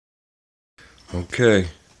Okay,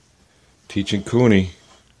 teaching Cooney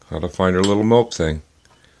how to find her little milk thing.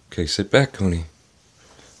 Okay, sit back, Cooney.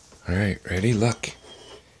 All right, ready? Look.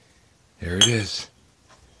 There it is.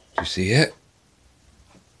 Do you see it?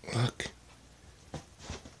 Look.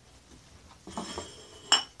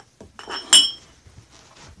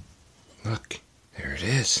 Look. There it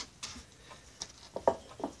is.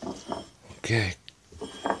 Okay.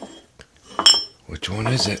 Which one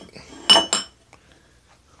is it?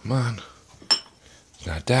 Come on. It's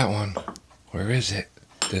not that one. Where is it?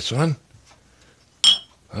 This one?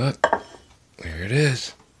 Look. There it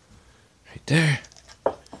is. Right there.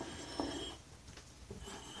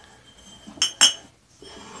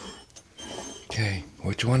 Okay,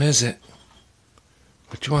 which one is it?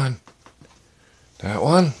 Which one? That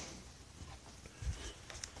one?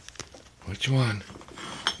 Which one?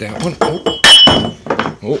 That one?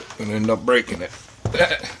 Oh, and end up breaking it.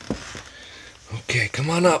 Okay, come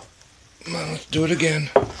on up. Come on, let's do it again.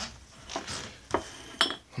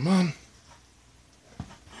 Come on.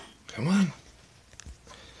 Come on.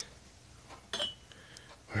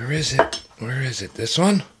 Where is it? Where is it? This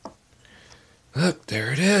one? Look,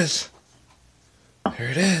 there it is. There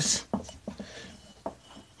it is.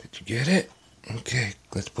 Did you get it? Okay,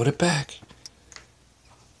 let's put it back.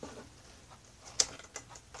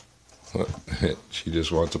 She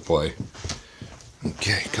just wants to play.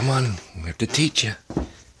 Okay, come on. We have to teach you.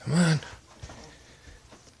 Come on.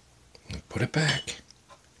 Put it back.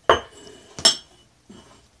 Come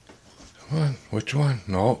on. Which one?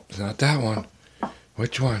 No, it's not that one.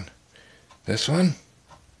 Which one? This one?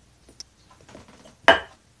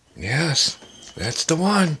 Yes, that's the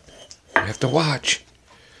one. You have to watch.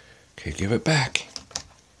 Okay, give it back.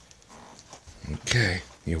 Okay,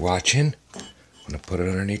 you watching? I'm going to put it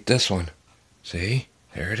underneath this one. See?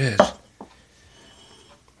 There it is.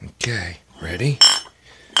 Okay, ready?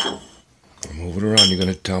 I'll move it around. You're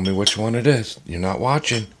going to tell me which one it is. You're not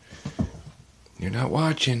watching. You're not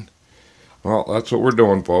watching. Well, that's what we're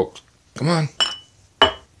doing, folks. Come on.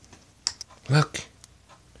 Look.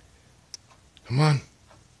 Come on.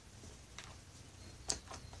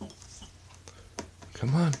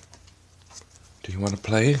 Come on. Do you want to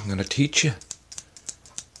play? I'm going to teach you.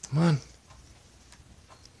 Come on.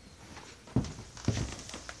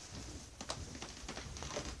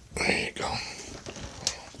 There you go.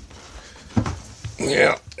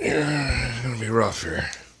 Yeah, it's going to be rough here.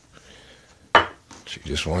 She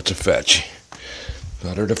just wants to fetch.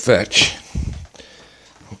 Got her to fetch.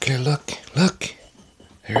 Okay, look. Look.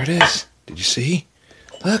 There it is. Did you see?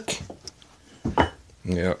 Look.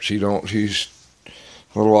 Yeah, she's a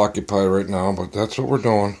little occupied right now, but that's what we're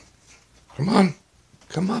doing. Come on.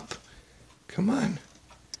 Come up. Come on.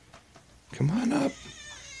 Come on up.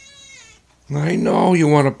 I know you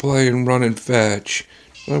want to play and run and fetch.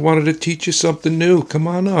 I wanted to teach you something new. Come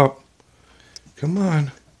on up. Come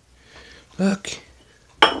on. Look.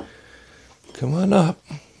 Come on up.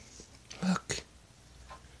 Look.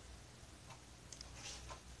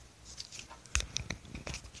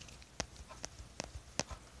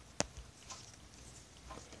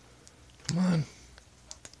 Come on.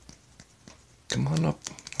 Come on up.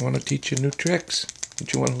 I want to teach you new tricks.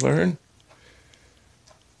 Don't you want to learn?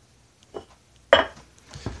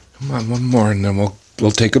 Come on, one more, and then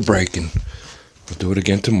we'll take a break, and we'll do it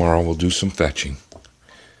again tomorrow. We'll do some fetching.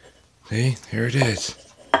 See? Here it is.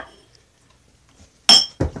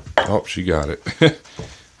 Oh, she got it.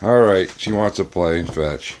 All right, she wants to play and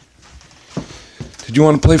fetch. Did you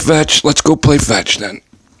want to play fetch? Let's go play fetch then.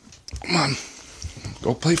 Come on.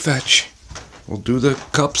 Go play fetch. We'll do the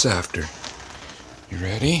cups after. You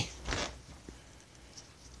ready?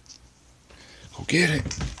 Go get it.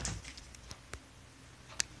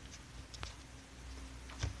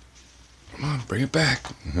 Come on, bring it back.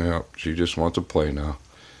 Yeah, she just wants to play now.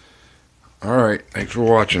 All right, thanks for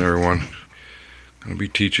watching, everyone. Gonna be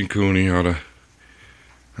teaching Cooney how to.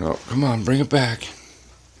 Oh, come on, bring it back.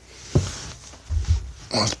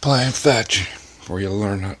 Let's play and fetch before you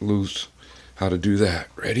learn how to do that.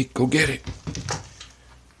 Ready? Go get it.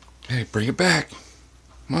 Hey, bring it back.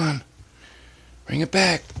 Come on, bring it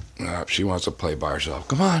back. Oh, she wants to play by herself.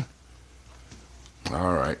 Come on.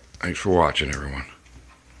 All right, thanks for watching, everyone.